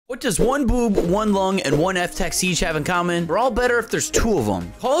What does one boob, one lung, and one FTAC Siege have in common? We're all better if there's two of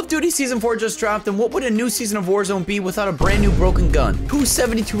them. Call of Duty Season 4 just dropped, and what would a new season of Warzone be without a brand new broken gun? Two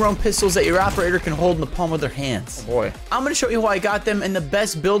 72-round pistols that your operator can hold in the palm of their hands. Oh boy. I'm gonna show you how I got them and the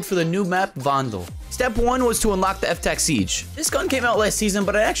best build for the new map, Vondel. Step 1 was to unlock the FTAC Siege. This gun came out last season,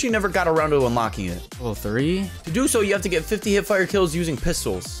 but I actually never got around to unlocking it. Level 3. To do so, you have to get 50 hipfire kills using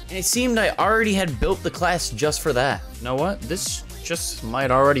pistols. And it seemed I already had built the class just for that. You know what? This just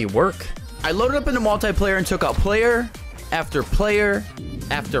might already work. I loaded up into multiplayer and took out player after player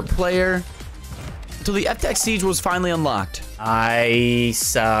after player until the FTAC Siege was finally unlocked.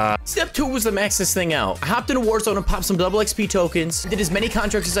 Step 2 was to max this thing out. I hopped into Warzone and popped some double XP tokens, did as many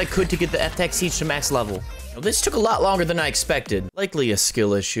contracts as I could to get the FTAC Siege to max level. Now, this took a lot longer than I expected. Likely a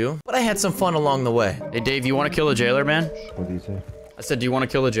skill issue, but I had some fun along the way. Hey Dave, you want to kill a jailer, man? What do you say? I said, do you want to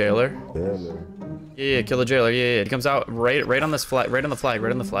kill a jailer? Yeah, man. Yeah, kill the jailer. Yeah. It comes out right on this flag, right on the flag.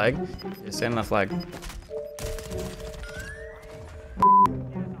 Yeah, stand on that flag.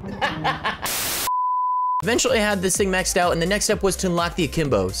 Eventually, I had this thing maxed out, and the next step was to unlock the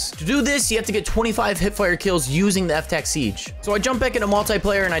akimbos. To do this, you have to get 25 hipfire kills using the FTAC Siege. So I jumped back into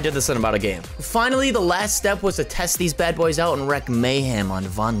multiplayer, and I did this in about a game. Finally, the last step was to test these bad boys out and wreak mayhem on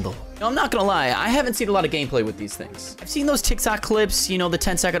Vondel. Now, I'm not gonna lie, I haven't seen a lot of gameplay with these things. I've seen those TikTok clips, you know, the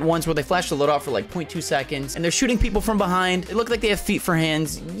 10-second ones where they flash the loadout for like 0.2 seconds, and they're shooting people from behind. They look like they have feet for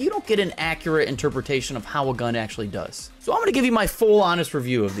hands. You don't get an accurate interpretation of how a gun actually does. So I'm gonna give you my full, honest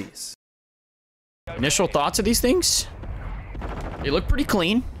review of these. Initial thoughts of these things? They look pretty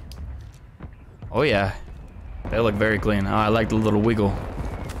clean. Oh yeah, they look very clean. Oh, I like the little wiggle.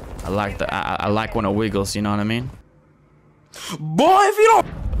 I like when it wiggles, you know what I mean? Boy, if you don't...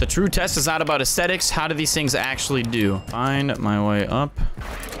 But the true test is not about aesthetics. How do these things actually do? Find my way up.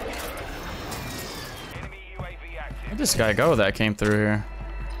 Where'd this guy go that came through here?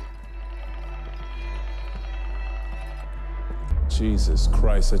 Jesus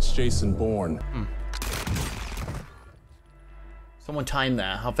Christ, that's Jason Bourne. Someone timed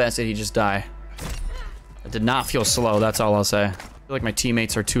that. How fast did he just die? It did not feel slow, that's all I'll say. I feel like my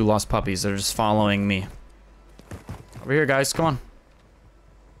teammates are two lost puppies. They're just following me. Over here, guys. Come on.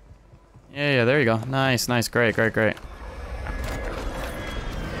 Yeah, there you go. Nice. Great.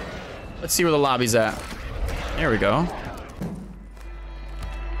 Let's see where the lobby's at. There we go.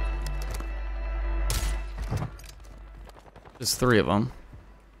 There's 3 of them.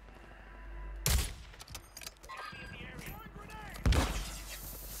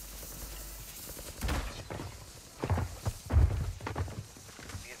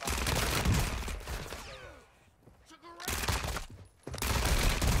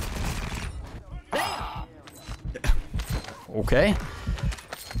 Okay.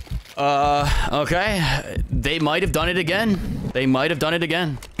 Okay. They might have done it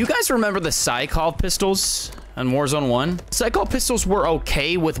again. You guys remember the Cycall pistols on Warzone 1? Cycall pistols were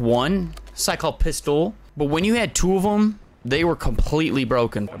okay with one Cycall pistol, but when you had 2 of them, they were completely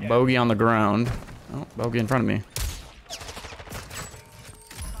broken. A bogey on the ground. Oh, bogey in front of me.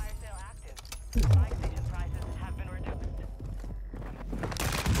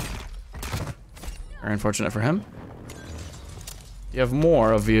 Very unfortunate for him. You have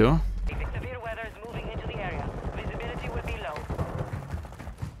more of you.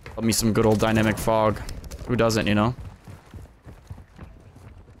 Love me some good old dynamic fog. Who doesn't, you know?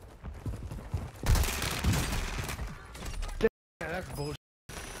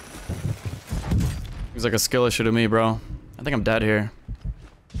 He's like a skill issue to me, bro. I think I'm dead here.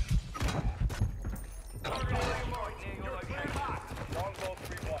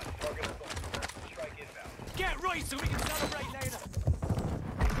 Get right so we can celebrate later.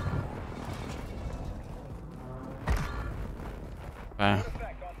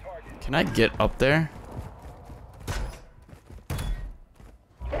 Can I get up there?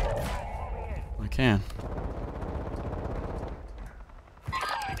 I can.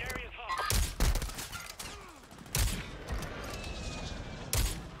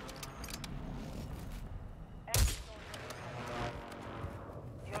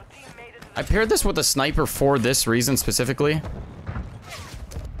 I paired this with a sniper for this reason specifically.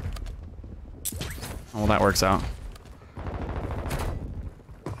 Oh, well, that works out.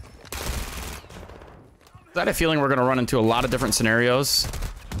 I had a feeling we're gonna run into a lot of different scenarios.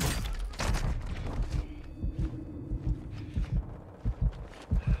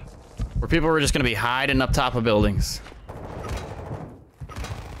 Where people are just gonna be hiding up top of buildings.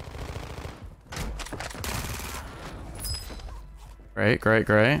 Great.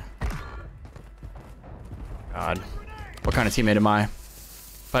 God. What kind of teammate am I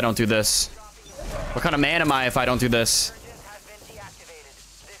if I don't do this? What kind of man am I if I don't do this?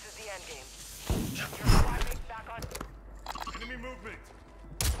 game. Your squad mate's back on. Enemy movement.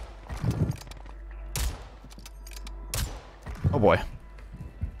 Oh boy.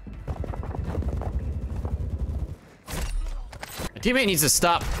 My teammate needs to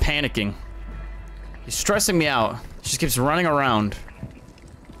stop panicking. He's stressing me out. He just keeps running around.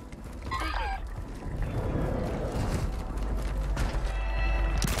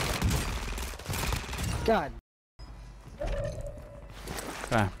 God.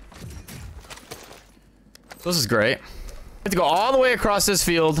 Okay. This is great. I have to go all the way across this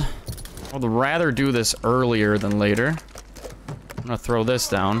field. I would rather do this earlier than later. I'm gonna throw this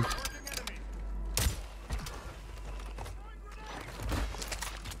down.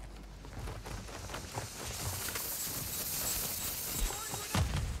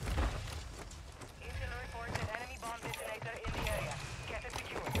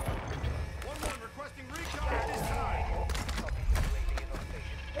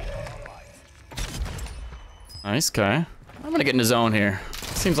 Nice, okay. I'm gonna get in the zone here.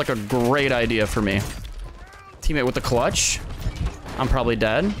 Seems like a great idea for me. Teammate with the clutch. I'm probably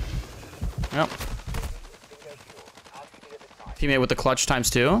dead. Yep. Teammate with the clutch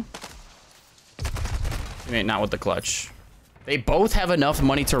 ×2. Teammate not with the clutch. They both have enough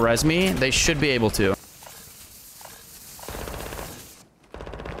money to res me. They should be able to.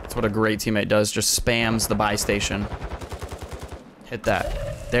 That's what a great teammate does. Just spams the buy station. Hit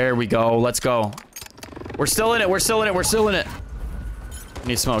that. There we go. Let's go. We're still in it. We're still in it. We're still in it. I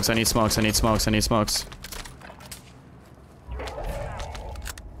need smokes. I need smokes. I need smokes. I need smokes.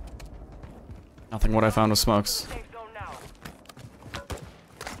 Nothing. What I found was smokes.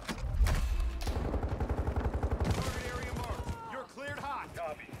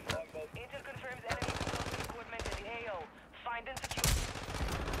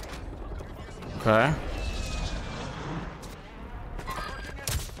 Okay.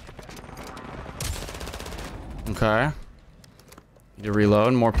 Okay. Need to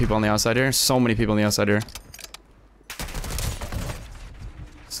reload. More people on the outside here. So many people on the outside here.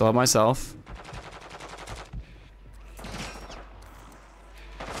 Still have myself.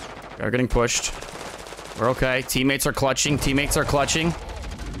 We are getting pushed. We're okay. Teammates are clutching. Teammates are clutching.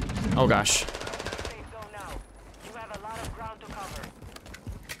 Oh gosh.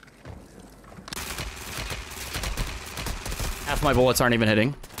 Half my bullets aren't even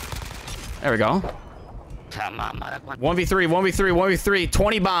hitting. There we go. 1v3, 1v3, 1v3.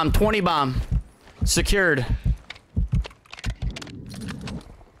 20 bomb, 20 bomb. Secured.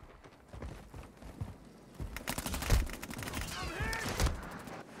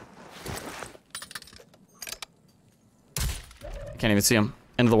 Can't even see him.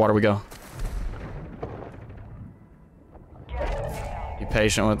 Into the water we go. Be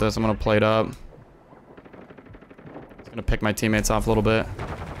patient with this. I'm gonna play it up. It's gonna pick my teammates off a little bit.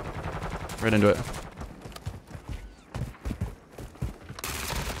 Right into it.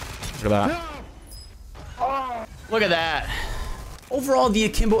 Look at that. Look at that. Overall, the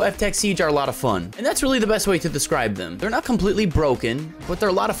Akimbo FTAC Siege are a lot of fun, and that's really the best way to describe them. They're not completely broken, but they're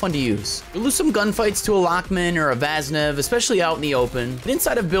a lot of fun to use. You lose some gunfights to a Lockman or a Vaznev, especially out in the open. But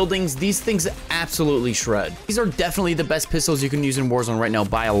inside of buildings, these things absolutely shred. These are definitely the best pistols you can use in Warzone right now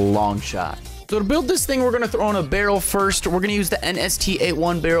by a long shot. So to build this thing, we're going to throw in a barrel first. We're going to use the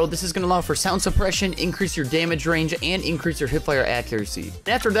NST-81 barrel. This is going to allow for sound suppression, increase your damage range, and increase your hipfire accuracy. And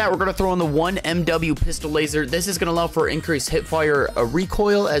after that, we're going to throw in the 1MW pistol laser. This is going to allow for increased hipfire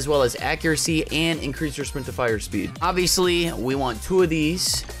recoil, as well as accuracy, and increase your sprint to fire speed. Obviously, we want 2 of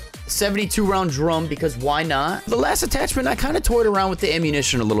these. 72 round drum, because why not? The last attachment, I kind of toyed around with the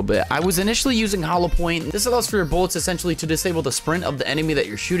ammunition a little bit. I was initially using hollow point. This allows for your bullets essentially to disable the sprint of the enemy that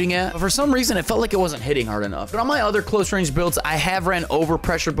you're shooting at, but for some reason it felt like it wasn't hitting hard enough. But on my other close range builds, I have ran over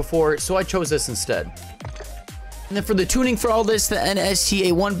pressure before, so I chose this instead. And then for the tuning for all this, the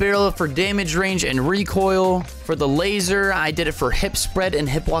NST-81 barrel for damage range and recoil. For the laser, I did it for hip spread and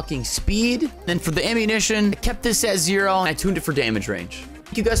hip walking speed. Then for the ammunition, I kept this at 0 and I tuned it for damage range.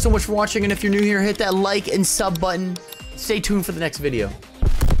 Thank you guys so much for watching, and if you're new here, hit that like and sub button. Stay tuned for the next video.